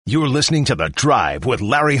You're listening to The Drive with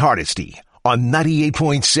Larry Hardesty on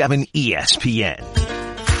 98.7 ESPN.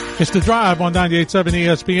 It's The Drive on 98.7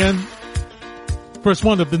 ESPN. First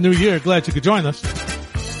one of the new year. Glad you could join us.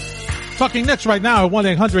 Talking Knicks right now at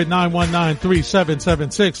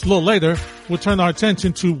 1-800-919-3776. A little later, we'll turn our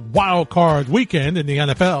attention to Wild Card Weekend in the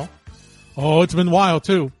NFL. Oh, it's been wild,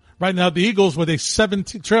 too. Right now, the Eagles with a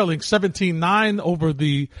trailing 17-9 over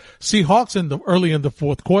the Seahawks early in the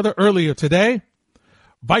fourth quarter. Earlier today,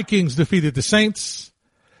 Vikings defeated the Saints.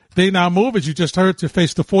 They now move, as you just heard, to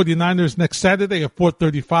face the 49ers next Saturday at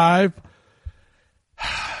 4:35.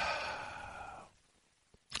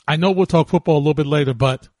 I know we'll talk football a little bit later,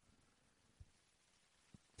 but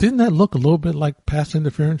didn't that look a little bit like pass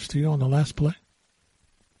interference to you on the last play?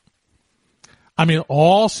 I mean,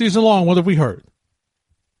 all season long, what have we heard?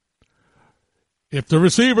 If the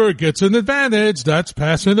receiver gets an advantage, that's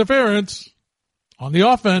pass interference on the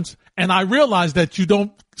offense. And I realize that you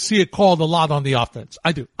don't see it called a lot on the offense.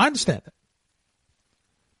 I do. I understand that.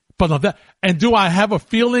 But on that, and do I have a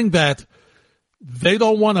feeling that they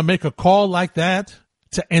don't want to make a call like that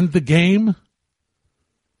to end the game?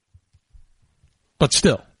 But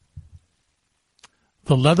still,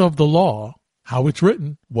 the letter of the law, how it's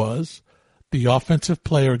written, was the offensive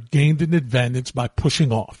player gained an advantage by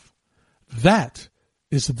pushing off. That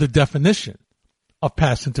is the definition of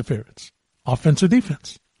pass interference. Offense or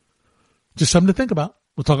defense. Just something to think about.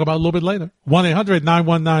 We'll talk about it a little bit later.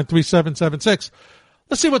 1-800-919-3776.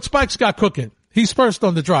 Let's see what Spike's got cooking. He's first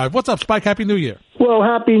on the drive. What's up, Spike? Happy New Year. Well,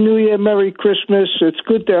 Happy New Year, Merry Christmas. It's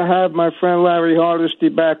good to have my friend Larry Hardesty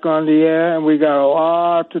back on the air, and we got a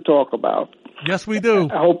lot to talk about. Yes, we do.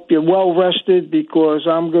 I hope you're well rested because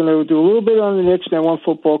I'm going to do a little bit on the Knicks, then one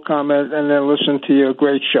football comment, and then listen to your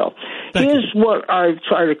great show. Here's what I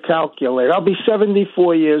try to calculate. I'll be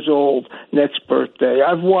 74 years old next birthday.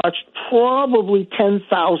 I've watched probably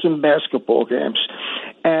 10,000 basketball games,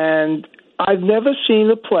 and I've never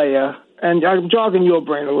seen a player, and I'm jogging your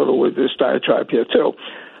brain a little with this diatribe here too,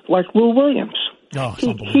 like Lou Williams. Oh,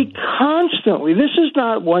 he constantly, this is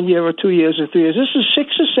not 1 year or 2 years or 3 years, this is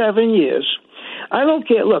 6 or 7 years. I don't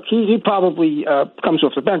care. Look, he probably comes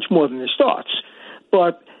off the bench more than he starts,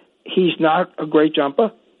 but he's not a great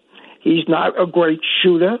jumper. He's not a great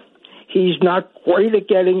shooter. He's not great at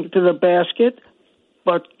getting to the basket,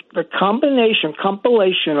 but the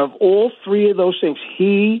compilation of all three of those things,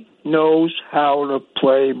 he knows how to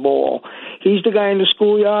play ball. He's the guy in the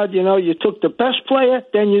schoolyard, you took the best player,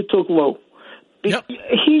 then you took Lou. Yep.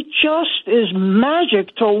 He just is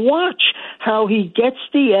magic to watch how he gets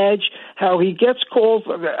the edge, how he gets called,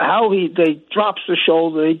 how he drops the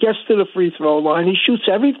shoulder, he gets to the free throw line, he shoots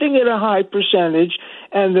everything at a high percentage.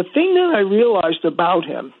 And the thing that I realized about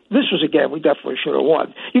him, this was a game we definitely should have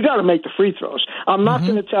won. You got to make the free throws. I'm not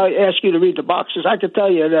going to ask you to read the boxes. I could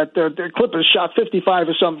tell you that the Clippers shot 55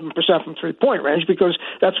 or something % from 3-point range because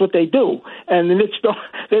that's what they do. And the Knicks don't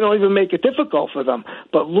even make it difficult for them.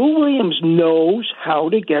 But Lou Williams knows how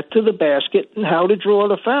to get to the basket and how to draw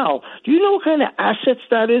the foul. Do you know what kind of assets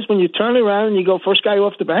that is when you turn around and you go first guy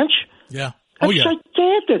off the bench? Yeah. That's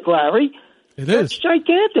gigantic, Larry. It is. It's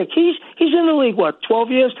gigantic. He's in the league,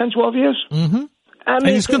 12 years, 10, 12 years? Mm-hmm. And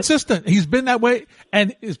he's consistent. He's been that way.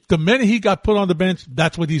 And the minute he got put on the bench,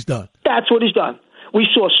 that's what he's done. That's what he's done. We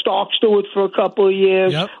saw Starks do it for a couple of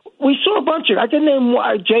years. Yep. We saw a bunch of I can name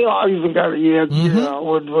JR even got a year,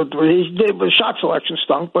 his shot selection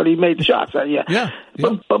stunk, but he made the shots that year. Yeah.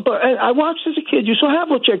 But and I watched as a kid. You saw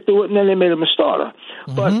Havlicek do it, and then they made him a starter.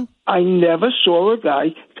 But I never saw a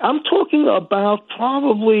guy. I'm talking about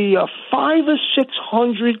probably a 500 or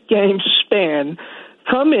 600 game span.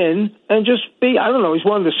 Come in and just be, I don't know, he's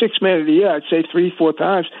won the sixth man of the year, I'd say 3-4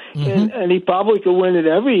 times, and he probably could win it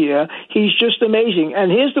every year. He's just amazing.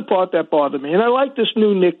 And here's the part that bothered me, and I like this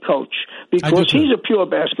new Knicks coach because he's a pure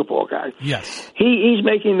basketball guy. Yes. He's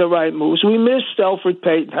making the right moves. We missed Elfrid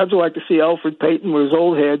Payton. How'd you like to see Elfrid Payton with his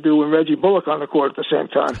old hairdo and Reggie Bullock on the court at the same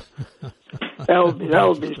time? That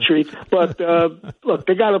would be a treat. But, look,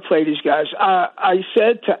 they got to play these guys. I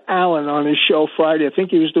said to Alan on his show Friday, I think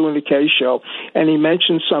he was doing the K show, and he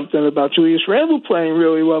mentioned something about Julius Randle playing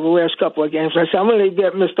really well the last couple of games. I said, I'm going to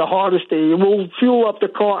get Mr. Hardesty. We'll fuel up the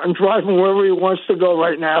car and drive him wherever he wants to go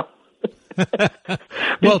right now.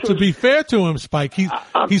 Well, to be fair to him, Spike, he's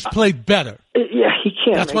played better. Yeah, he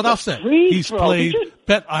can't. That's what I'll say. He's played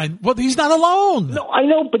better. Well, he's not alone. No, I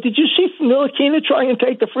know, but did you see Ntilikina try and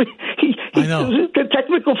take the free? I know. The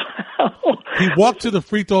technical foul. He walked to the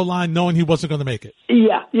free throw line knowing he wasn't going to make it.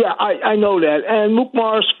 Yeah, I know that. And Mook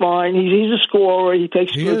Morris fine. He's a scorer. He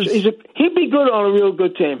takes. He'd be good on a real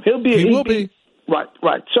good team. He will be. Right.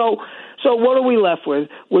 So what are we left with?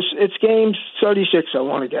 It's game 36, I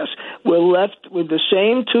want to guess. We're left with the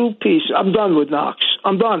same two pieces. I'm done with Knox.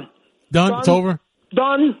 I'm done. Done? It's over?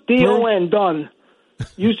 Done. D-O-N. Done.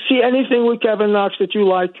 You see anything with Kevin Knox that you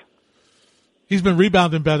like? He's been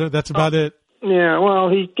rebounding better. That's about it. Yeah, well,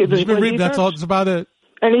 he's been that's all. That's about it.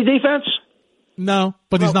 Any defense? No,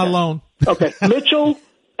 but he's not alone. Okay. Mitchell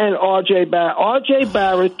and R.J. Barrett. R.J.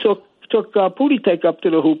 Barrett took Pootie take up to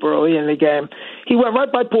the hoop early in the game. He went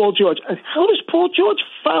right by Paul George. How does Paul George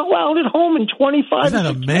foul out at home in 25 Isn't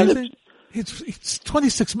that amazing? It's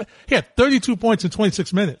 26 minutes. He had 32 points in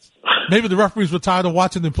 26 minutes. Maybe the referees were tired of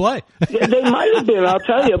watching them play. Yeah, they might have been, I'll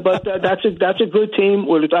tell you. But that's a good team.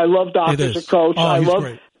 I love Doc as a coach.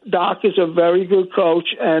 Great. Doc is a very good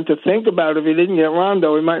coach, and to think about it, if he didn't get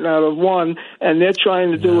Rondo, he might not have won, and they're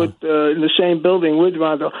trying to do it in the same building with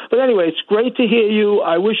Rondo. But anyway, it's great to hear you.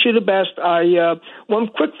 I wish you the best. One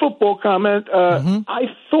quick football comment. I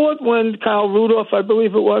thought when Kyle Rudolph, I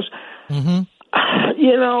believe it was, what do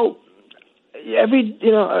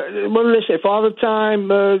they say? Father Time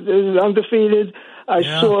is undefeated. I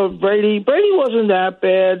saw Brady. Brady wasn't that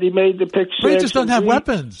bad. He made the pick six. Brady just doesn't have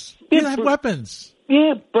weapons. He doesn't have weapons.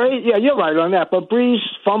 Yeah, Brady. Yeah, you're right on that. But Breeze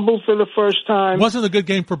fumbled for the first time. Wasn't a good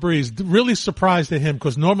game for Breeze. Really surprised at him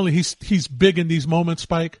because normally he's big in these moments,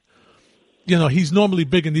 Spike. He's normally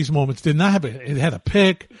big in these moments. Did not have it. Had a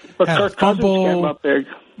pick, but had Kirk a fumble. Cousins came up big.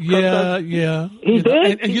 Yeah. He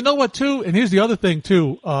did. And you know what, too? And here's the other thing,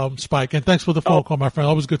 too, Spike. And thanks for the phone call, my friend.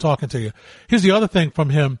 Always good talking to you. Here's the other thing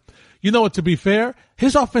from him. You know what, to be fair,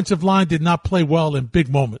 his offensive line did not play well in big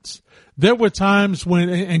moments. There were times when,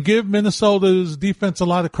 and give Minnesota's defense a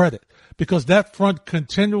lot of credit, because that front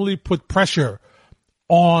continually put pressure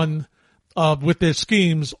on, with their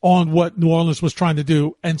schemes on what New Orleans was trying to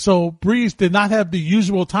do. And so Breeze did not have the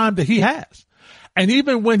usual time that he has. And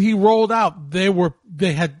even when he rolled out, they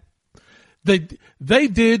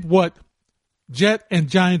did what Jet and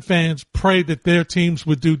Giant fans prayed that their teams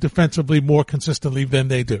would do defensively more consistently than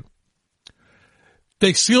they do.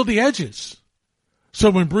 They sealed the edges. So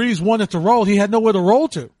when Breeze wanted to roll, he had nowhere to roll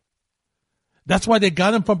to. That's why they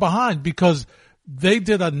got him from behind, because they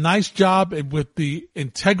did a nice job with the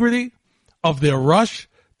integrity of their rush.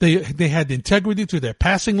 They had integrity to their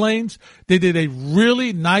passing lanes. They did a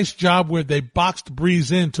really nice job where they boxed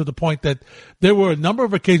Breeze in to the point that there were a number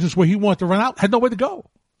of occasions where he wanted to run out, had nowhere to go.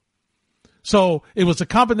 So it was a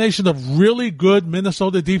combination of really good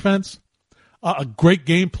Minnesota defense, a great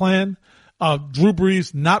game plan, Drew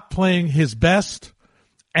Brees not playing his best.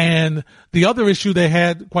 And the other issue they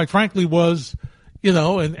had, quite frankly, was,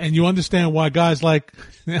 and you understand why guys like,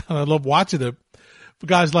 I love watching it, for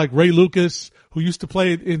guys like Ray Lucas, who used to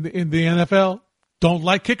play in the NFL, don't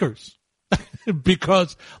like kickers.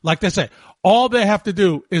 Because, like they say, all they have to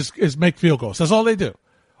do is make field goals. That's all they do.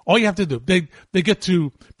 All you have to do. They get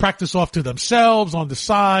to practice off to themselves on the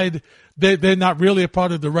side. They're not really a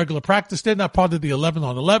part of the regular practice. They're not part of the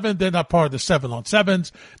 11-on-11. They're not part of the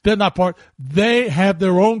 7-on-7s. They have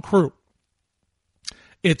their own crew.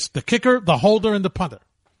 It's the kicker, the holder, and the punter.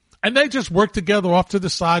 And they just work together off to the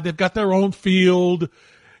side. They've got their own field.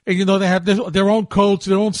 And, they have their own coach,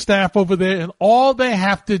 their own staff over there. And all they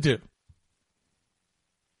have to do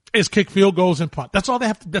is kick field goals and punt. That's all they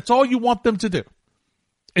have to. That's all you want them to do,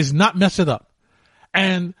 is not mess it up.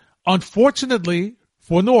 And unfortunately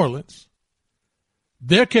for New Orleans,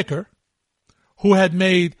 their kicker, who had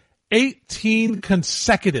made 18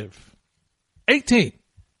 consecutive,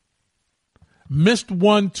 missed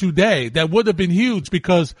one today that would have been huge,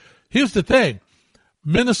 because here's the thing.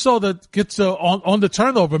 Minnesota gets on the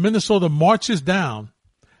turnover. Minnesota marches down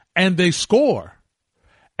and they score.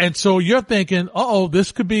 And so you're thinking,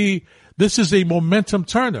 this is a momentum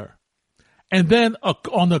turner. And then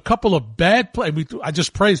on a couple of bad plays, I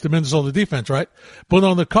just praised the Minnesota defense, right? But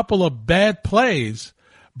on a couple of bad plays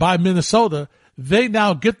by Minnesota, they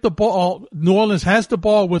now get the ball. New Orleans has the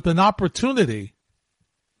ball with an opportunity,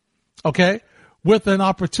 to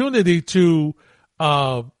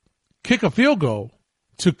kick a field goal,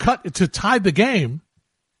 to tie the game,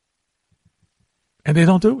 and they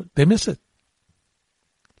don't do it. They miss it.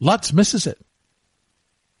 Lutz misses it.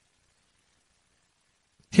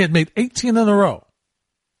 He had made 18 in a row,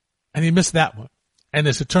 and he missed that one. And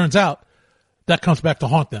as it turns out, that comes back to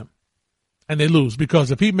haunt them, and they lose,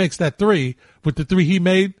 because if he makes that three with the three he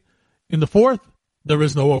made in the fourth, there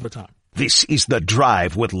is no overtime. This is The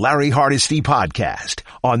Drive with Larry Hardesty podcast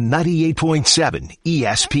on 98.7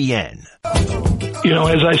 ESPN.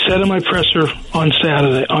 As I said in my presser on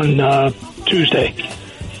Tuesday,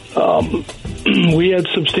 I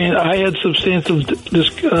had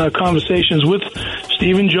substantive conversations with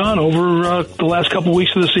Steve and John over the last couple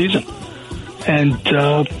weeks of the season. And,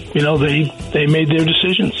 they made their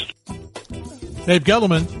decisions. Dave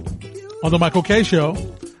Gettleman on the Michael Kay Show,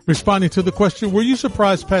 responding to the question, were you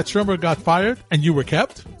surprised Pat Shurmur got fired and you were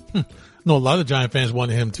kept? No, a lot of Giant fans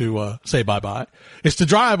wanted him to say bye-bye. It's The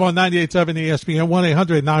Drive on 98.7 ESPN,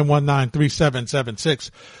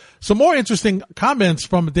 1-800-919-3776. Some more interesting comments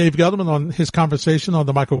from Dave Gettleman on his conversation on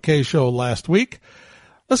the Michael Kay Show last week.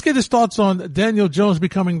 Let's get his thoughts on Daniel Jones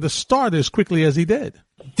becoming the starter as quickly as he did.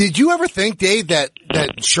 Did you ever think, Dave, that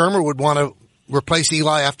Shurmur would want to replace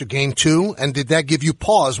Eli after game 2? And did that give you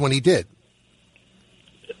pause when he did?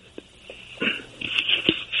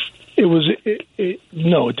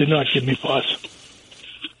 No, it did not give me pause.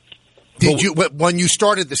 Did you, when you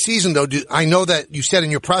started the season, though, I know that you said in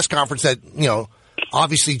your press conference that,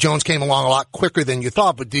 obviously Jones came along a lot quicker than you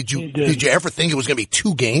thought, but did you ever think it was going to be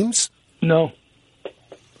 2 games? No.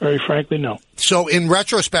 Very frankly, no. So in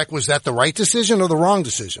retrospect, was that the right decision or the wrong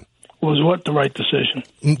decision? Was what the right decision?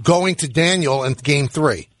 Going to Daniel in game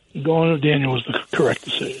 3. Going to Daniel was the correct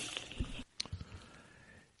decision.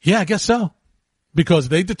 Yeah, I guess so. Because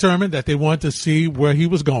they determined that they wanted to see where he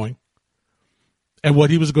was going and what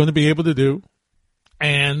he was going to be able to do.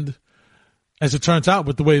 And as it turns out,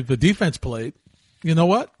 with the way the defense played, you know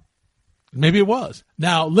what? Maybe it was.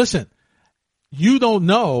 Now, listen, you don't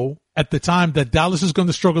know at the time that Dallas is going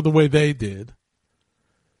to struggle the way they did,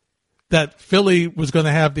 that Philly was going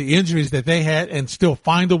to have the injuries that they had and still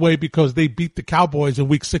find a way because they beat the Cowboys in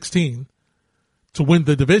Week 16 to win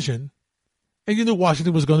the division. And you knew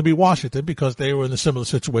Washington was going to be Washington because they were in a similar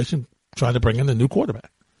situation trying to bring in a new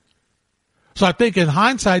quarterback. So I think in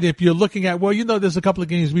hindsight, if you're looking at, there's a couple of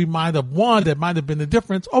games we might have won that might have been the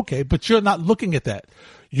difference. Okay, but you're not looking at that.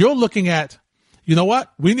 You're looking at, you know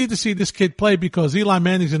what? We need to see this kid play because Eli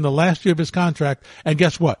Manning's in the last year of his contract. And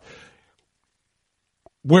guess what?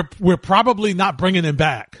 We're probably not bringing him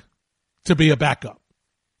back to be a backup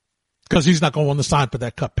because he's not going to want to sign for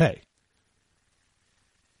that cut pay.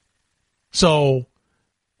 So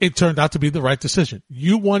it turned out to be the right decision.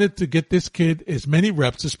 You wanted to get this kid as many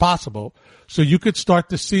reps as possible so you could start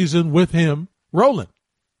the season with him rolling.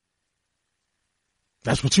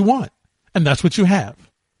 That's what you want, and that's what you have.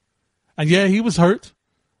 And yeah, he was hurt,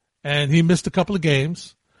 and he missed a couple of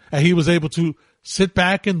games, and he was able to sit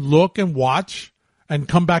back and look and watch and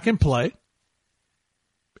come back and play.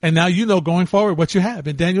 And now you know going forward what you have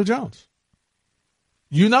in Daniel Jones.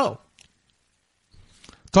 You know.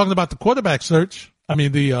 Talking about the quarterback search,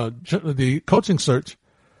 the coaching search,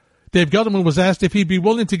 Dave Gettleman was asked if he'd be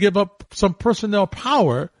willing to give up some personnel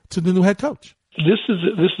power to the new head coach. This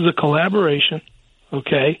is a collaboration,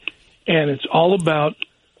 okay? And it's all about,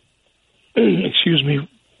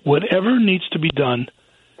 whatever needs to be done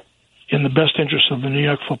in the best interest of the New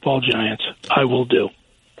York Football Giants, I will do.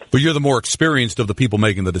 But you're the more experienced of the people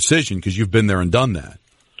making the decision because you've been there and done that.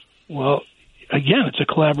 Well, again, it's a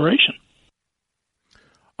collaboration.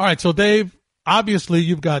 All right, so Dave, obviously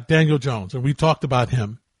you've got Daniel Jones, and we talked about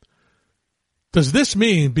him. Does this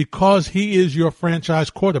mean because he is your franchise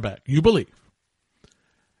quarterback, you believe,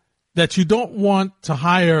 that you don't want to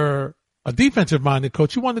hire a defensive-minded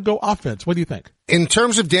coach? You want to go offense. What do you think? In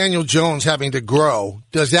terms of Daniel Jones having to grow,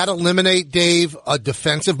 does that eliminate, Dave, a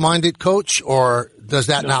defensive-minded coach, or does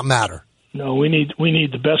that not matter? No, we need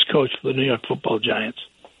the best coach for the New York Football Giants.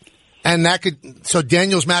 And so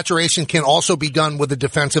Daniel's maturation can also be done with a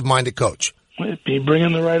defensive-minded coach. Be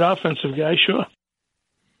bringing the right offensive guy, sure.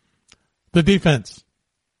 The defense,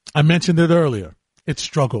 I mentioned it earlier. It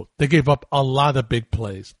struggled. They gave up a lot of big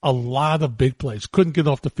plays. Couldn't get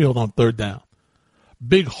off the field on third down.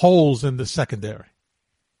 Big holes in the secondary.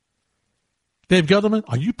 Dave Gettleman,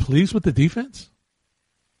 are you pleased with the defense?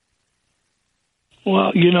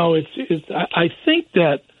 Well, I think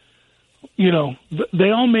that, they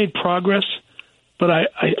all made progress, but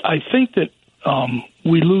I think that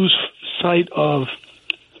we lose sight of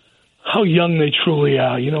how young they truly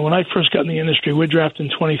are. When I first got in the industry, we're drafting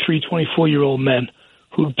 23, 24-year-old men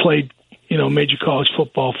who played, major college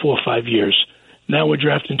football 4 or 5 years. Now we're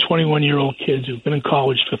drafting 21-year-old kids who've been in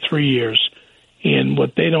college for 3 years. And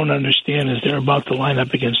what they don't understand is they're about to line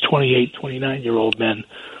up against 28, 29-year-old men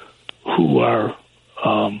who are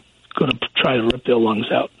going to try to rip their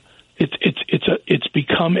lungs out. It's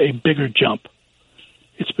become a bigger jump.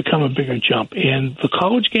 It's become a bigger jump. And the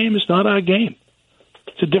college game is not our game.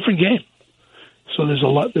 It's a different game. So there's a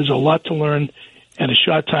lot to learn and a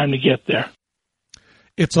short time to get there.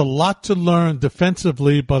 It's a lot to learn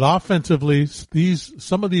defensively, but offensively,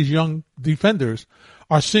 some of these young defenders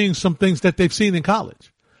are seeing some things that they've seen in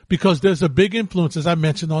college because there's a big influence, as I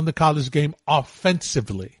mentioned, on the college game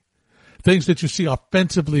offensively. Things that you see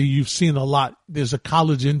offensively, you've seen a lot. There's a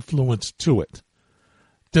college influence to it.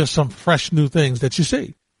 There's some fresh new things that you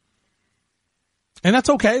see. And that's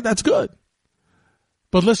okay. That's good.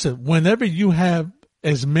 But listen, whenever you have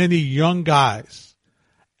as many young guys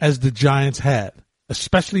as the Giants had,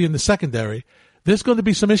 especially in the secondary, there's going to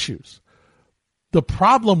be some issues. The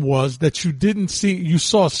problem was that you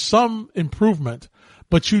saw some improvement,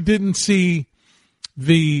 but you didn't see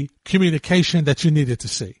the communication that you needed to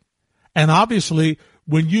see. And obviously,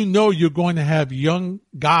 when you know you're going to have young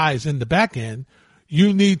guys in the back end,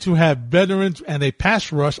 you need to have veterans and a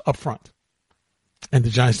pass rush up front. And the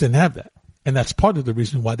Giants didn't have that. And that's part of the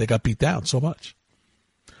reason why they got beat down so much.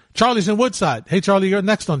 Charlie's in Woodside. Hey, Charlie, you're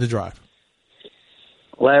next on the drive.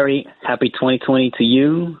 Larry, happy 2020 to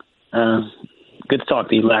you. Good to talk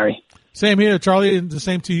to you, Larry. Same here, Charlie, and the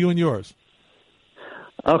same to you and yours.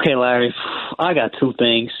 Okay, Larry, I got two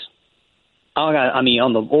things. On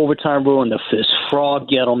the overtime rule and this fraud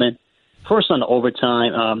Gettleman. First on the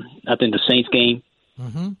overtime, I think the Saints game.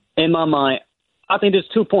 Mm-hmm. In my mind, I think there's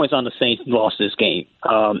 2 points on the Saints lost this game.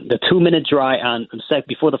 The 2-minute dry on the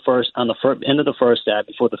end of the first half,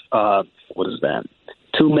 before the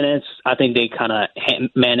 2 minutes. I think they kind of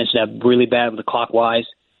managed that really bad with the clockwise.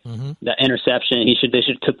 Mm-hmm. The interception. They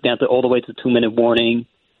should took down all the way to the 2-minute warning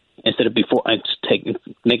instead of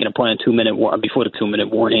making a point on 2-minute before the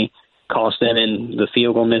 2-minute warning. Cost them in the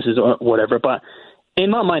field goal misses or whatever. But in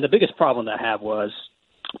my mind, the biggest problem that I have was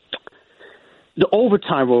the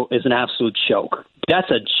overtime rule is an absolute joke.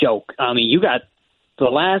 That's a joke. I mean, you got the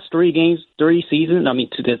last 3 seasons. I mean,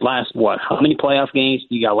 to the last, how many playoff games?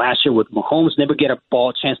 You got last year with Mahomes never get a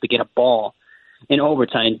chance to get a ball in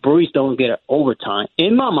overtime. Brees don't get an overtime.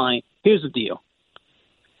 In my mind, here's the deal.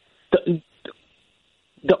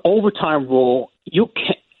 The overtime rule,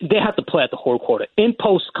 they have to play at the whole quarter.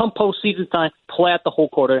 Come postseason time, play at the whole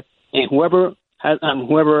quarter, and whoever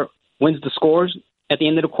wins the scores at the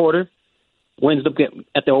end of the quarter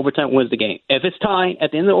at the overtime wins the game. If it's tied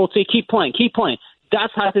at the end of the OT, keep playing.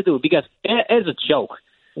 That's how to do it because it's a joke.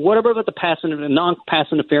 Whatever about the non-pass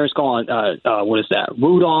interference going on, what is that?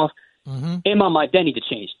 Rudolph. Mm-hmm. In my mind, that needs to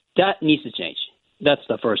change. That needs to change. That's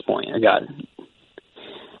the first point. I got it.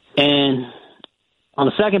 And on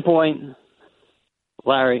the second point,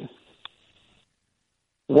 Larry,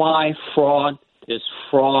 why this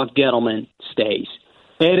fraud Gettleman stays.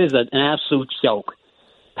 It is an absolute joke.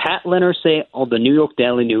 Pat Leonard said on the New York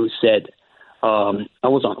Daily News I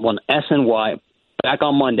was on SNY back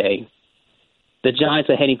on Monday, the Giants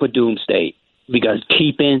are heading for doomsday because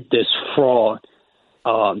keeping this fraud,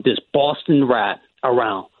 this Boston rat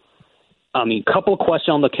around. I mean, a couple of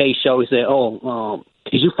questions on the K show. He said,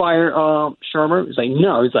 did you fire Shermer? He's like,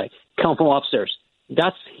 no. He's like, come from upstairs.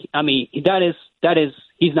 That is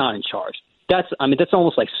he's not in charge. That's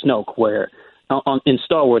almost like Snoke, where in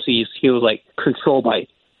Star Wars he was like controlled by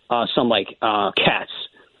some cats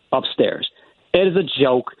upstairs. It is a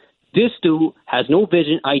joke. This dude has no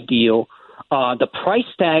vision, ideal. The price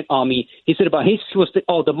tag on me. He said about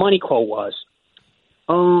the money quote was,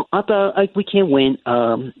 I thought we can't win.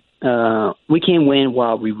 We can't win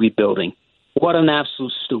while we're rebuilding. What an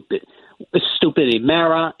absolute stupidity.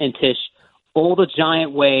 Mara and Tish. All the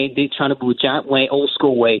giant way, they trying to do a giant way, old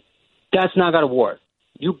school way. That's not going to work.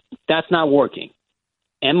 That's not working.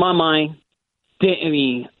 In my mind,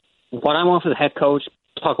 what I want for the head coach,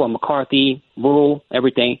 talk about McCarthy, rule,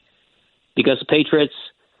 everything, because the Patriots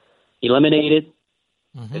eliminated,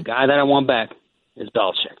 the guy that I want back is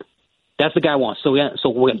Belichick. That's the guy I want. So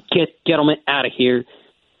we're going to get him out of here,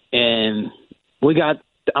 and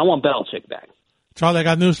I want Belichick back. Charlie, I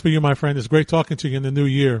got news for you, my friend. It's great talking to you in the new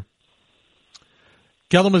year.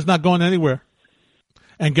 Gettleman's not going anywhere.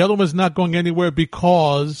 And Gettleman's not going anywhere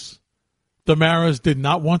because the Maras did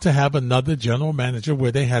not want to have another general manager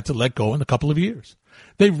where they had to let go in a couple of years.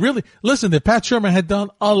 They really, listen, if Pat Shermer had done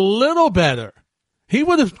a little better, he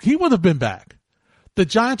would have been back. The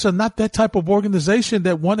Giants are not that type of organization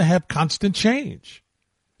that want to have constant change.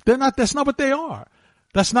 That's not what they are.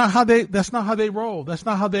 That's not how they roll. That's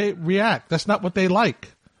not how they react. That's not what they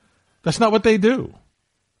like. That's not what they do.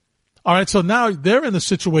 All right, so now they're in a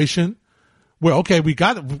situation where, okay,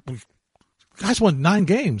 guys won 9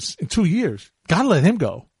 games in 2 years. Got to let him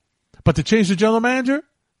go. But to change the general manager?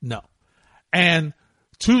 No. And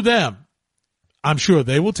to them, I'm sure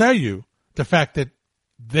they will tell you the fact that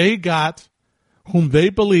they got whom they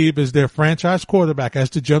believe is their franchise quarterback as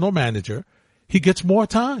the general manager, he gets more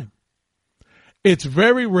time. It's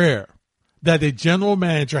very rare that a general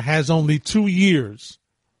manager has only 2 years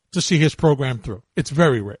to see his program through. It's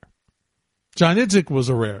very rare. John Idzik was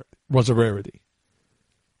a rarity.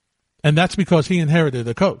 And that's because he inherited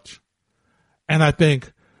a coach. And I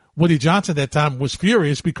think Woody Johnson at that time was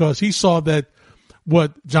furious because he saw that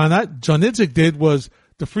what John Idzik did was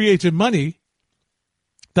the free agent money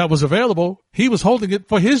that was available, he was holding it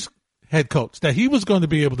for his head coach that he was going to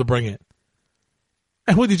be able to bring in.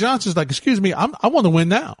 And Woody Johnson's like, excuse me, I want to win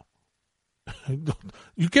now.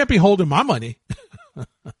 You can't be holding my money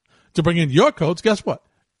to bring in your coach. Guess what?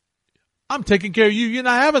 I'm taking care of you. You're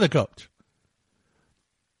not having a coach.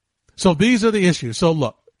 So these are the issues. So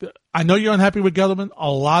look, I know you're unhappy with Gettleman. A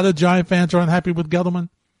lot of Giant fans are unhappy with Gettleman.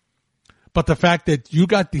 But the fact that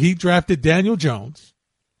he drafted Daniel Jones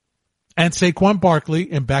and Saquon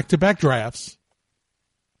Barkley in back-to-back drafts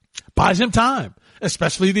buys him time,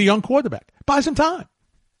 especially the young quarterback. Buys him time.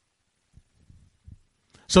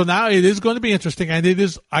 So now it is going to be interesting, and it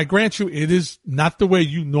is, I grant you, it is not the way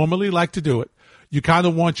you normally like to do it. You kind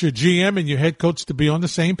of want your GM and your head coach to be on the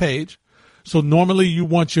same page. So normally you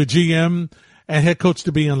want your GM and head coach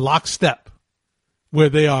to be in lockstep, where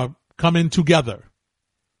they are coming together.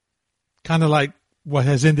 Kind of like what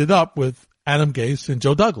has ended up with Adam Gase and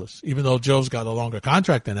Joe Douglas. Even though Joe's got a longer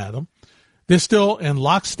contract than Adam, they're still in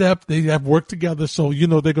lockstep. They have worked together, so you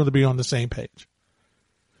know they're going to be on the same page.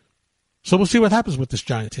 So we'll see what happens with this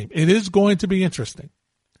Giant team. It is going to be interesting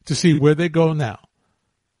to see where they go now,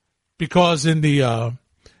 because in the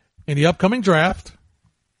upcoming draft,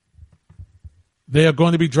 they are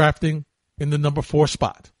going to be drafting in the number 4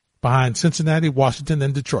 spot behind Cincinnati, Washington,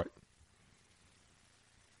 and Detroit.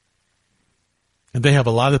 And they have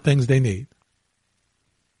a lot of things they need.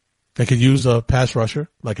 They could use a pass rusher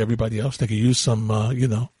like everybody else. They could use some,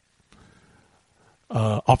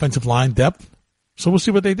 offensive line depth. So we'll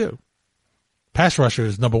see what they do. Pass rusher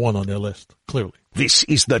is number 1 on their list, clearly. This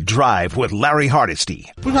is The Drive with Larry Hardesty.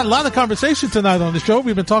 We've had a lot of conversation tonight on the show.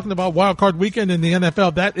 We've been talking about Wild Card Weekend in the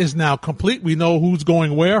NFL. That is now complete. We know who's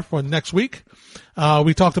going where for next week.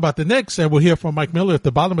 We talked about the Knicks, and we'll hear from Mike Miller at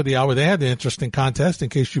the bottom of the hour. They had an interesting contest in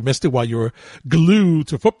case you missed it while you were glued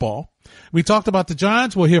to football. We talked about the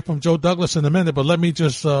Giants. We'll hear from Joe Douglas in a minute, but let me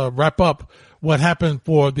just wrap up what happened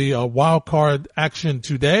for the wild card action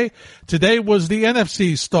today. Today was the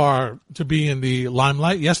NFC star to be in the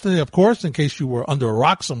limelight. Yesterday, of course, in case you were under a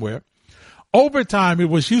rock somewhere, overtime, it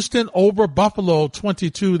was Houston over Buffalo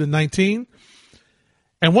 22-19.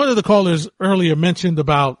 And one of the callers earlier mentioned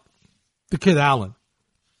about the kid Allen,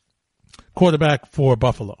 quarterback for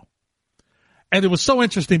Buffalo. And it was so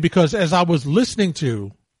interesting because as I was listening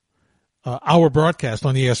to our broadcast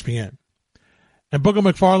on ESPN, and Booger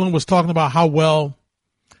McFarland was talking about how well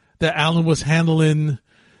that Allen was handling,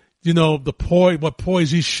 what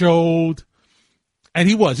poise he showed. And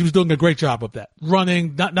he was doing a great job of that.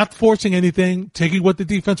 Running, not forcing anything, taking what the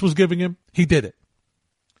defense was giving him. He did it.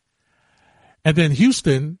 And then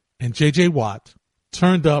Houston and J.J. Watt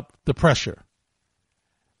turned up the pressure.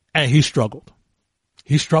 And he struggled.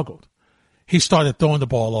 He started throwing the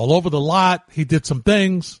ball all over the lot. He did some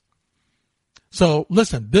things. So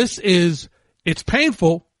listen, it's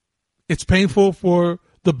painful. It's painful for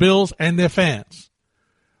the Bills and their fans.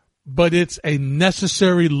 But it's a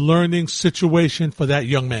necessary learning situation for that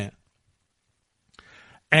young man.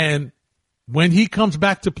 And when he comes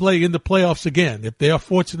back to play in the playoffs again, if they are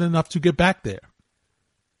fortunate enough to get back there,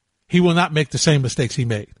 he will not make the same mistakes he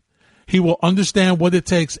made. He will understand what it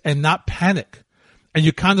takes and not panic. And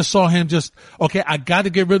you kind of saw him just, okay, I got to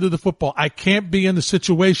get rid of the football. I can't be in a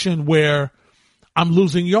situation where I'm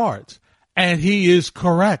losing yards. And he is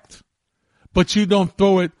correct. But you don't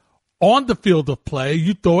throw it on the field of play,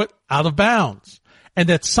 you throw it out of bounds. And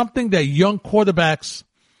that's something that young quarterbacks,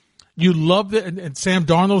 you love it. And Sam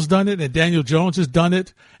Darnold's done it, and Daniel Jones has done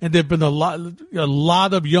it. And there have been a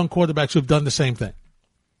lot of young quarterbacks who've done the same thing.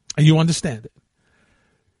 And you understand it.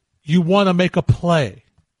 You want to make a play.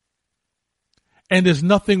 And there's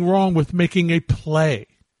nothing wrong with making a play.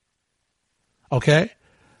 Okay?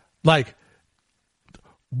 Like,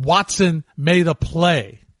 Watson made a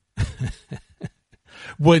play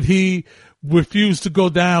when he refused to go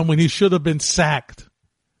down when he should have been sacked.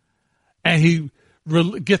 And he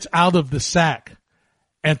gets out of the sack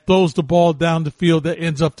and throws the ball down the field that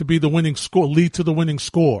ends up to be the winning score, lead to the winning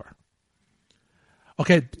score.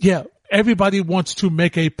 Okay, yeah, everybody wants to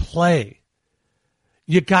make a play.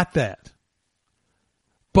 You got that.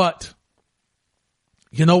 But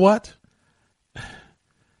you know what?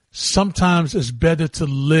 Sometimes it's better to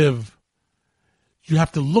live. You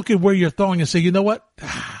have to look at where you're throwing and say, you know what?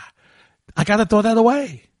 I got to throw that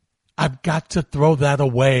away. I've got to throw that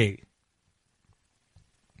away.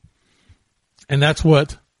 And that's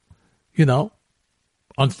what,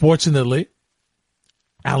 unfortunately,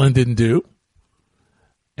 Allen didn't do.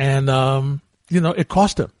 And, it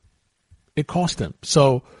cost him.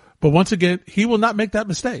 So But once again, he will not make that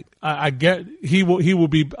mistake. He will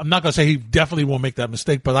be, I'm not going to say he definitely won't make that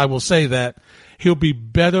mistake, but I will say that he'll be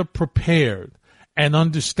better prepared and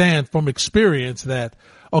understand from experience that,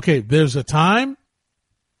 okay, there's a time.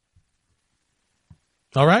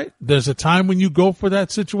 All right. There's a time when you go for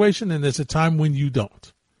that situation and there's a time when you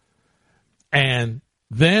don't. And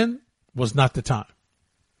then was not the time.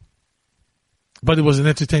 But it was an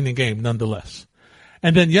entertaining game nonetheless.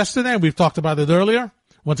 And then yesterday, we've talked about it earlier,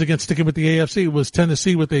 once again, sticking with the AFC, it was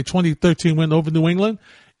Tennessee with a 2013 win over New England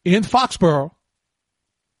in Foxborough.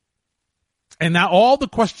 And now all the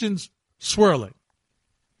questions swirling.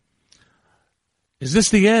 Is this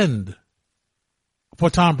the end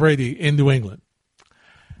for Tom Brady in New England?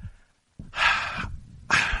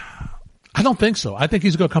 I don't think so. I think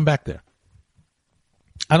he's going to come back there.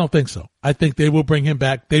 I don't think so. I think they will bring him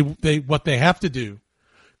back. What they have to do,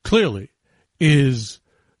 clearly, is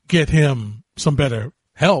get him some better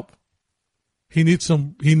help. He needs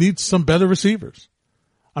some better receivers.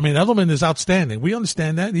 I mean, Edelman is outstanding. We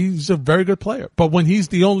understand that. He's a very good player. But when he's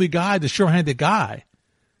the only guy, the sure-handed guy,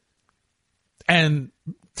 and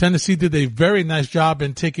Tennessee did a very nice job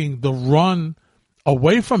in taking the run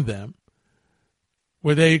away from them,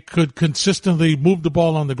 where they could consistently move the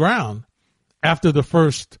ball on the ground after the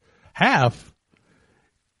first half,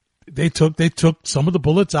 they took some of the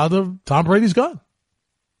bullets out of Tom Brady's gun.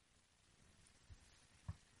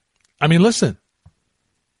 I mean, listen,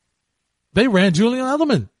 they ran Julian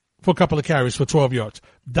Edelman for a couple of carries for 12 yards.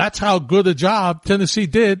 That's how good a job Tennessee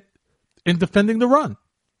did in defending the run.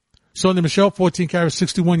 Sonny Michel, 14 carries,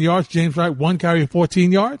 61 yards. James Wright, 1 carry,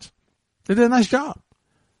 14 yards. They did a nice job.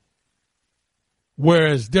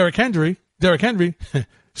 Whereas Derrick Henry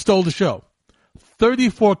stole the show.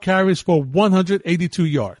 34 carries for 182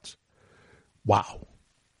 yards. Wow.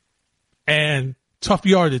 And tough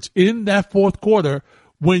yardage in that fourth quarter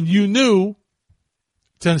when you knew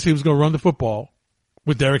Tennessee was going to run the football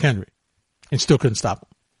with Derrick Henry and still couldn't stop him.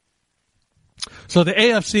 So the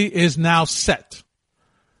AFC is now set.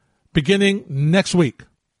 Beginning next week.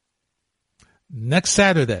 Next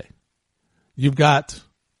Saturday, you've got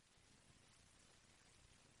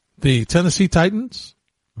the Tennessee Titans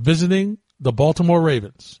visiting the Baltimore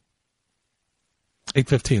Ravens.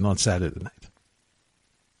 8:15 on Saturday night.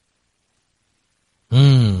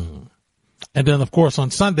 And then, of course,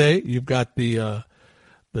 on Sunday, you've got the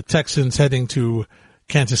Texans heading to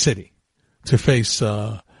Kansas City to face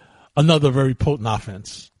another very potent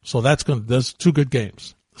offense. So there's two good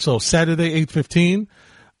games. So Saturday, 8:15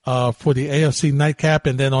 for the AFC nightcap.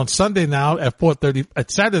 And then on Sunday now at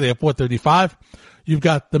Saturday at 4:35, you've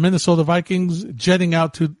got the Minnesota Vikings jetting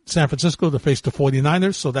out to San Francisco to face the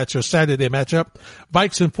 49ers. So that's your Saturday matchup.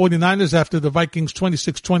 Vikes and 49ers after the Vikings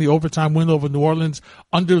 26-20 overtime win over New Orleans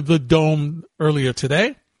under the dome earlier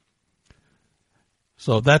today.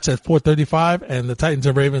 So that's at 4:35 and the Titans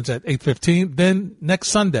and Ravens at 8:15. Then next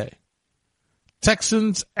Sunday,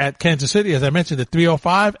 Texans at Kansas City, as I mentioned, at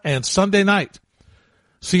 3:05, and Sunday night,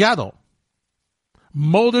 Seattle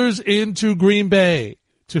motors into Green Bay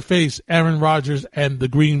to face Aaron Rodgers and the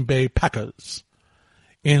Green Bay Packers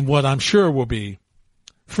in what I'm sure will be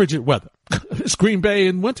frigid weather. It's Green Bay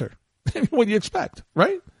in winter. What do you expect,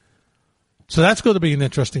 right? So that's going to be an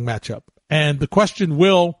interesting matchup. And the question,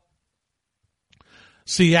 will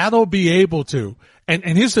Seattle be able to, and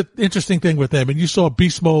here's the interesting thing with them, and you saw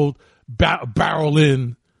beast mode barrel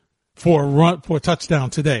in for a touchdown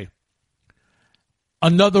today.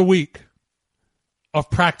 Another week of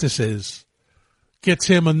practices gets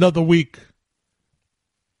him another week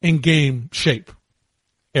in game shape,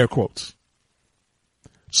 air quotes.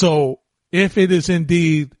 So if it is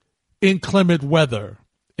indeed inclement weather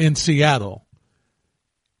in Seattle,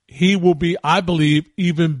 he will be, I believe,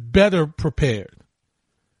 even better prepared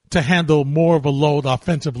to handle more of a load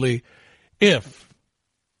offensively if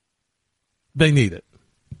they need it.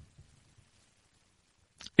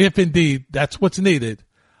 If indeed that's what's needed,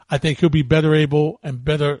 I think he'll be better able and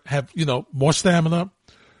better have, more stamina,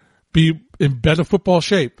 be in better football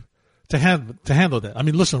shape to handle that. I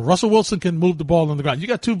mean, listen, Russell Wilson can move the ball on the ground. You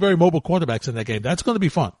got two very mobile quarterbacks in that game. That's going to be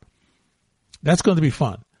fun. That's going to be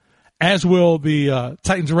fun. As will the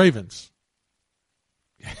Titans Ravens.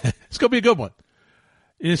 It's going to be a good one.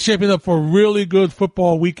 It's shaping up for a really good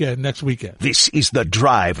football weekend next weekend. This is The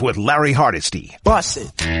Drive with Larry Hardesty. Bust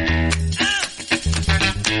it.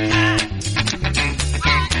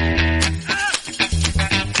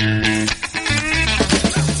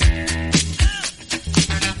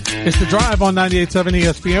 It's The Drive on 98.7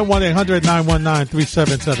 ESPN,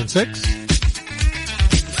 1-800-919-3776.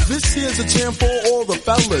 This here's a jam for all the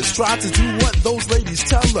fellas. Try to do what those ladies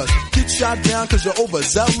tell us. Get shot down cause you're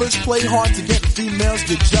overzealous. Play hard to get females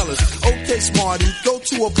get jealous. Okay, smarty, go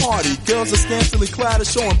to a party. Girls are scantily clad and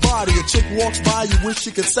showing body. A chick walks by, you wish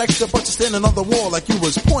she could sex her, but you're standing on the wall like you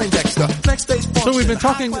was Poindexter. Next day's function. So we've been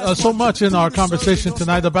talking so much in our conversation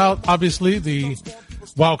tonight about, obviously, the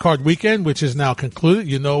wild card weekend, which is now concluded.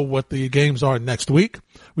 You know what the games are next week.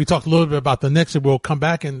 We talked a little bit about the Knicks, and we'll come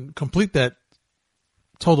back and complete that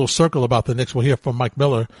total circle about the Knicks. We'll hear from Mike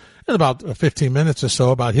Miller in about 15 minutes or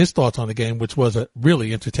so about his thoughts on the game, which was a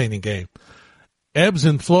really entertaining game. Ebbs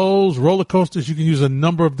and flows, roller coasters. You can use a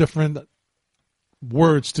number of different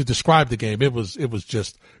words to describe the game. It was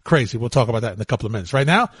just crazy. We'll talk about that in a couple of minutes. Right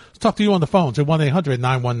now, let's talk to you on the phones at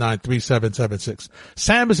 1-800-919-3776.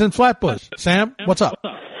 Sam is in Flatbush. Sam, what's up?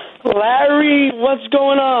 Larry, what's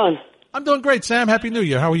going on? I'm doing great, Sam. Happy New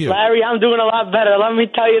Year. How are you? Larry, I'm doing a lot better. Let me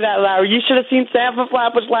tell you that, Larry. You should have seen Sam from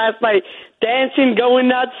Flatbush last night, dancing, going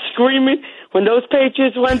nuts, screaming when those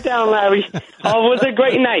Patriots went down, Larry. Oh, it was a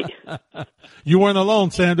great night. You weren't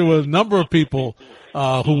alone, Sam. There were a number of people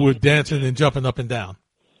who were dancing and jumping up and down.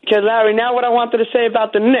 Okay, Larry, now what I wanted to say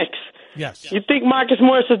about the Knicks. Yes. You think Marcus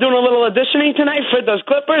Morris is doing a little auditioning tonight for those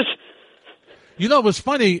Clippers? You know, it was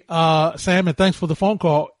funny, Sam, and thanks for the phone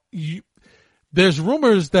call. There's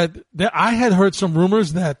rumors that I had heard some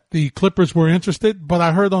rumors that the Clippers were interested, but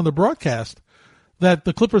I heard on the broadcast that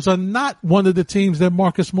the Clippers are not one of the teams that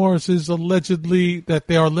Marcus Morris is allegedly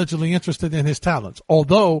interested in his talents.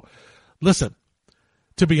 Although, listen,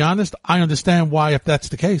 to be honest, I understand why if that's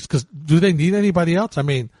the case, because do they need anybody else? I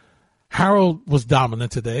mean, Harold was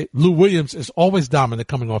dominant today. Lou Williams is always dominant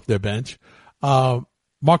coming off their bench.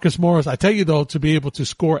 Marcus Morris, I tell you though, to be able to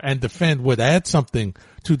score and defend would add something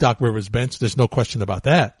to Doc Rivers' bench. There's no question about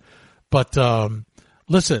that. But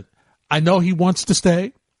listen, I know he wants to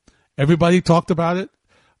stay. Everybody talked about it.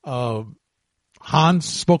 Hans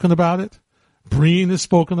spoken about it. Breen has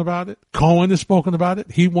spoken about it. Cohen has spoken about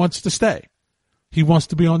it. He wants to stay. He wants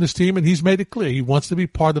to be on this team, and he's made it clear. He wants to be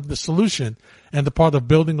part of the solution and the part of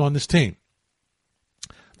building on this team.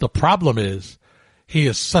 The problem is he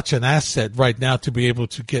is such an asset right now to be able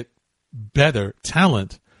to get better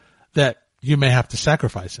talent that you may have to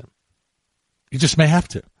sacrifice him. You just may have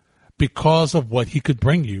to because of what he could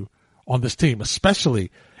bring you on this team,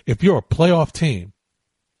 especially if you're a playoff team,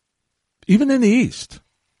 even in the East.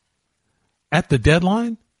 At the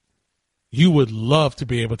deadline, you would love to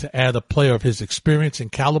be able to add a player of his experience and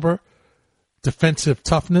caliber, defensive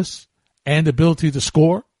toughness, and ability to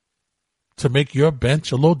score to make your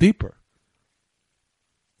bench a little deeper.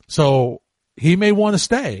 So he may want to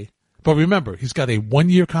stay, but remember, he's got a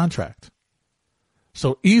 1-year contract.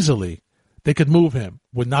 So easily they could move him.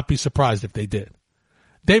 Would not be surprised if they did.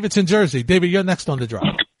 David's in Jersey. David, you're next on the drive.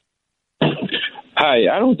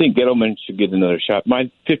 Hi, I don't think Gettleman should get another shot.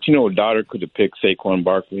 My 15-year-old daughter could have picked Saquon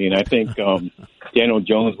Barkley, and I think Daniel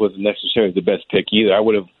Jones wasn't necessarily the best pick either. I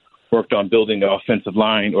would have worked on building the offensive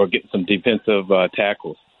line or getting some defensive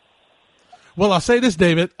tackles. Well, I'll say this,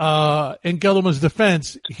 David. In Gettleman's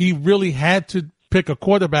defense, he really had to pick a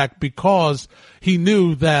quarterback because he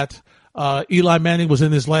knew that Eli Manning was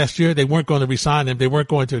in his last year. They weren't going to re-sign him. They weren't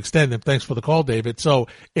going to extend him. Thanks for the call, David. So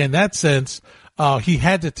in that sense, he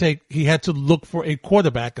had to look for a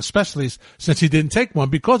quarterback, especially since he didn't take one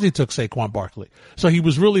because he took Saquon Barkley. So he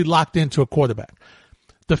was really locked into a quarterback.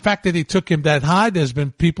 The fact that he took him that high, there's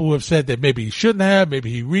been people who have said that maybe he shouldn't have, maybe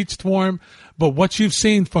he reached for him. But what you've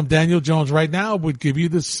seen from Daniel Jones right now would give you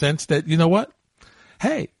the sense that, you know what?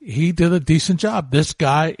 Hey, he did a decent job. This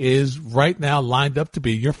guy is right now lined up to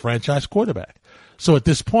be your franchise quarterback. So at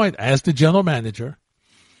this point, as the general manager,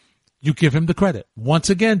 you give him the credit. Once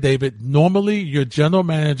again, David, normally your general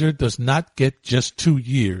manager does not get just 2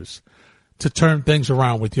 years to turn things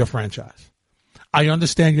around with your franchise. I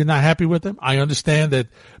understand you're not happy with him. I understand that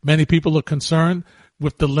many people are concerned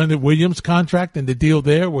with the Leonard Williams contract and the deal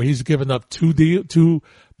there where he's given up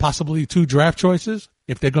possibly two draft choices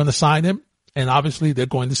if they're going to sign him. And obviously they're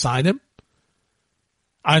going to sign him.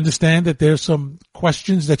 I understand that there's some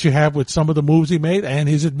questions that you have with some of the moves he made and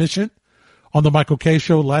his admission on the Michael Kay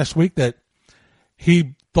show last week that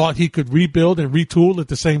he thought he could rebuild and retool at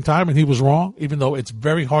the same time, and he was wrong, even though it's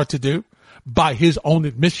very hard to do by his own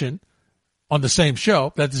admission on the same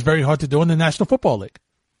show. That is very hard to do in the National Football League.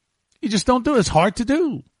 You just don't do it. It's hard to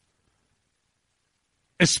do.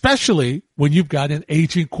 Especially when you've got an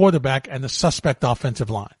aging quarterback and a suspect offensive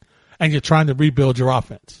line, and you're trying to rebuild your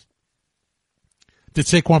offense. Did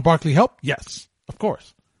Saquon Barkley help? Yes, of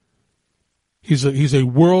course. He's a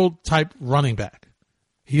world-type running back.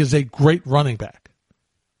 He is a great running back.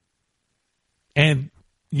 And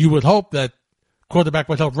you would hope that Quarterback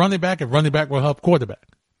will help running back, and running back will help quarterback.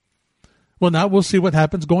 Well, now we'll see what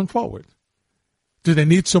happens going forward. Do they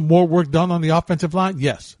need some more work done on the offensive line?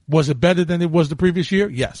 Yes. Was it better than it was the previous year?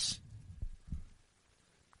 Yes.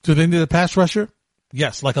 Do they need a pass rusher?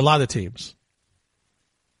 Yes, like a lot of teams.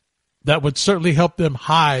 That would certainly help them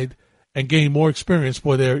hide and gain more experience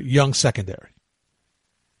for their young secondary.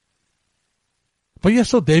 But yes,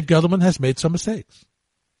 so Dave Gettleman has made some mistakes.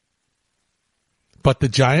 But the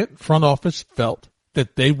Giant front office felt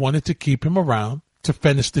that they wanted to keep him around to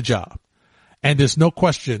finish the job. And there's no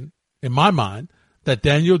question in my mind that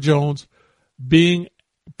Daniel Jones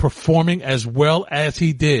performing as well as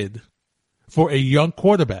he did for a young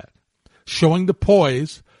quarterback, showing the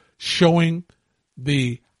poise, showing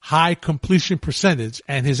the high completion percentage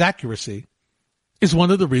and his accuracy, is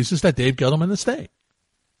one of the reasons that Dave Gettleman is staying.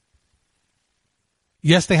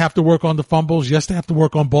 Yes, they have to work on the fumbles. Yes, they have to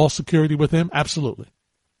work on ball security with him. Absolutely.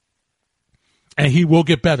 And he will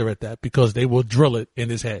get better at that because they will drill it in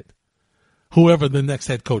his head. Whoever the next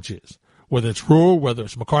head coach is, whether it's Rule, whether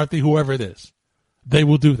it's McCarthy, whoever it is, they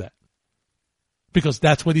will do that. Because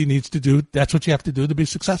that's what he needs to do. That's what you have to do to be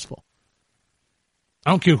successful. I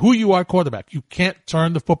don't care who you are, quarterback. You can't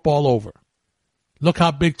turn the football over. Look how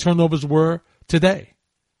big turnovers were today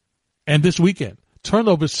and this weekend.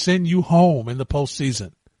 Turnovers send you home in the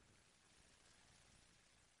postseason.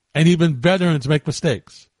 And even veterans make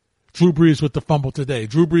mistakes. Drew Brees with the fumble today.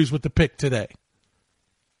 Drew Brees with the pick today.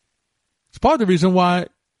 It's part of the reason why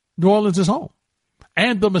New Orleans is home.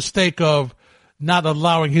 And the mistake of not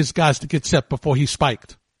allowing his guys to get set before he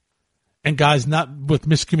spiked. And guys not with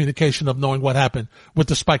miscommunication of knowing what happened with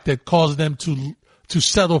the spike that caused them to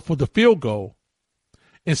settle for the field goal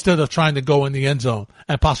instead of trying to go in the end zone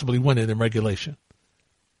and possibly win it in regulation.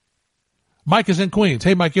 Mike is in Queens.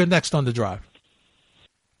 Hey, Mike, you're next on the drive.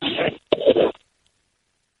 Good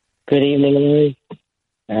evening, Larry.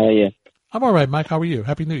 How are you? I'm all right, Mike. How are you?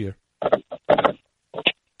 Happy New Year.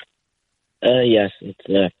 Yes, it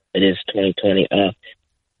is 2020.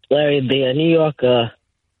 Larry, the New York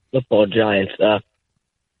football Giants.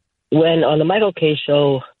 When on the Michael Kay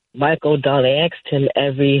show, Michael O'Donnell asked him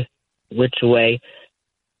every which way,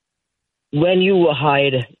 when you were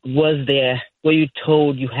hired, were you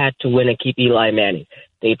told you had to win and keep Eli Manning?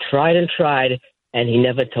 They tried and tried, and he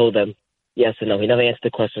never told them yes or no. He never answered the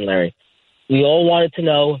question, Larry. We all wanted to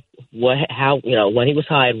know when he was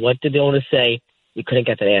hired, what did the owner say? We couldn't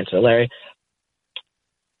get that answer, Larry.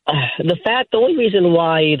 The only reason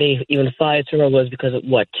why they even fired Turner was because of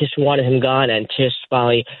Tish wanted him gone, and Tish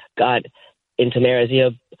finally got into Mayor's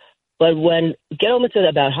ear. But when Gettleman said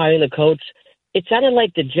about hiring the coach, it sounded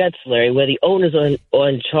like the Jets, Larry, where the owners are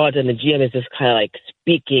in charge and the GM is just kind of like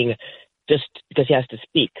speaking just because he has to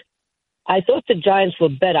speak. I thought the Giants were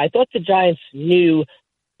better. I thought the Giants knew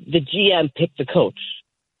the GM picked the coach.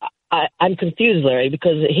 I'm confused, Larry,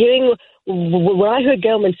 because when I heard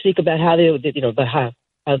Gettleman speak about how they,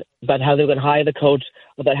 about how they were going to hire the coach,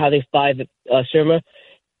 about how they fired Shermer,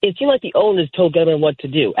 it seemed like the owners told Gettleman what to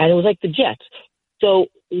do, and it was like the Jets. So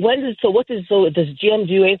does GM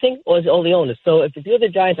do anything, or is it all the owners? So if you're the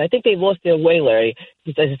Giants, I think they've lost their way, Larry,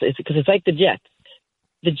 because it's like the Jets.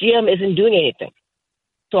 The GM isn't doing anything.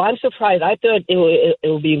 So I'm surprised. I thought it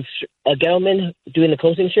would be Gettleman doing the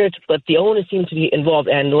coaching shirts, but the owners seem to be involved.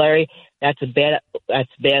 And Larry, that's bad,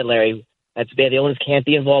 Larry. That's bad. The owners can't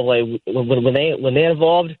be involved. Larry. When they're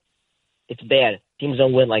involved, it's bad. Teams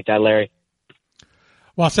don't win like that, Larry.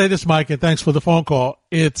 Well, I'll say this, Mike, and thanks for the phone call.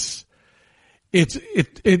 It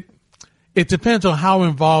depends on how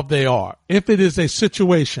involved they are. If it is a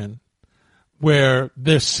situation where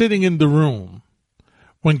they're sitting in the room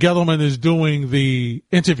when Gettleman is doing the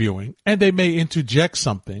interviewing and they may interject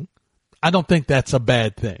something, I don't think that's a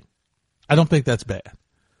bad thing. I don't think that's bad.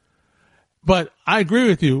 But I agree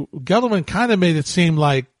with you. Gettleman kind of made it seem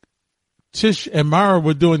like Tish and Mara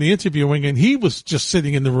were doing the interviewing and he was just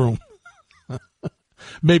sitting in the room,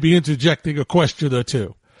 maybe interjecting a question or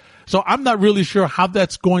two. So I'm not really sure how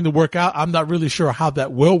that's going to work out. I'm not really sure how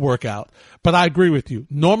that will work out, but I agree with you.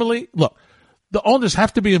 Normally, look, the owners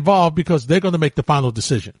have to be involved because they're going to make the final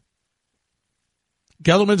decision.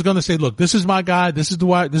 Gettleman's going to say, look, this is my guy. This is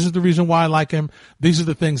the reason why I like him. These are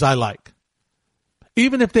the things I like.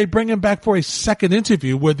 Even if they bring him back for a second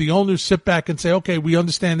interview where the owners sit back and say, okay, we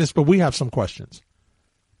understand this, but we have some questions.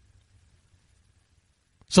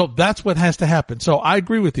 So that's what has to happen. So I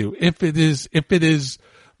agree with you. If it is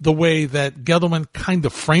the way that Gettleman kind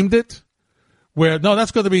of framed it, where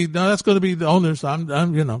that's going to be the owners.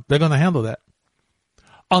 They're going to handle that.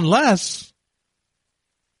 Unless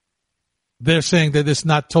they're saying that it's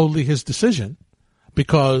not totally his decision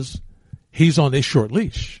because he's on a short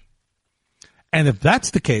leash. And if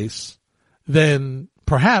that's the case, then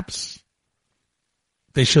perhaps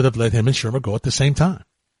they should have let him and Shermer go at the same time.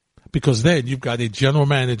 Because then you've got a general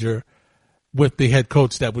manager with the head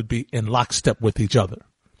coach that would be in lockstep with each other.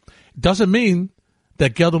 Doesn't mean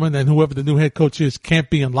that Gettleman and whoever the new head coach is can't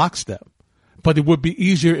be in lockstep. But it would be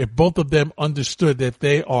easier if both of them understood that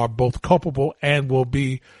they are both culpable and will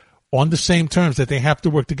be on the same terms, that they have to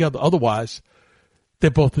work together. Otherwise, they're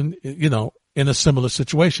both in a similar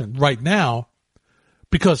situation right now,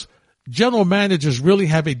 because general managers really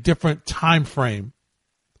have a different time frame.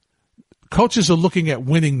 Coaches are looking at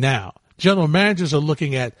winning now. General managers are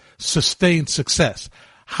looking at sustained success.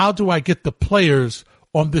 How do I get the players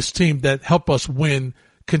on this team that help us win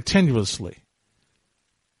continuously?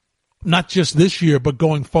 Not just this year, but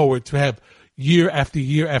going forward, to have year after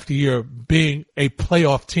year after year being a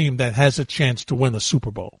playoff team that has a chance to win a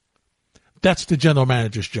Super Bowl. That's the general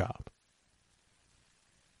manager's job.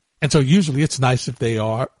 And so usually it's nice if they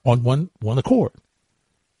are on one accord.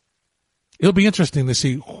 It'll be interesting to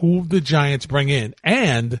see who the Giants bring in.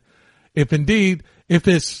 And if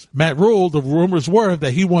it's Matt Rule, the rumors were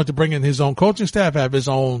that he wanted to bring in his own coaching staff, have his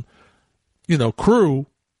own, crew,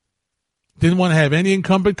 didn't want to have any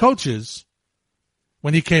incumbent coaches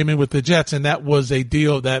when he came in with the Jets, and that was a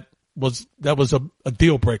deal that was a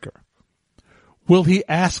deal breaker. Will he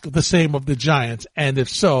ask the same of the Giants? And if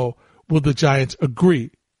so, will the Giants agree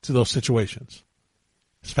to those situations?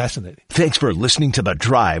 It's fascinating. Thanks for listening to The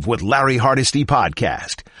Drive with Larry Hardesty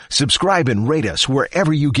podcast. Subscribe and rate us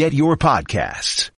wherever you get your podcasts.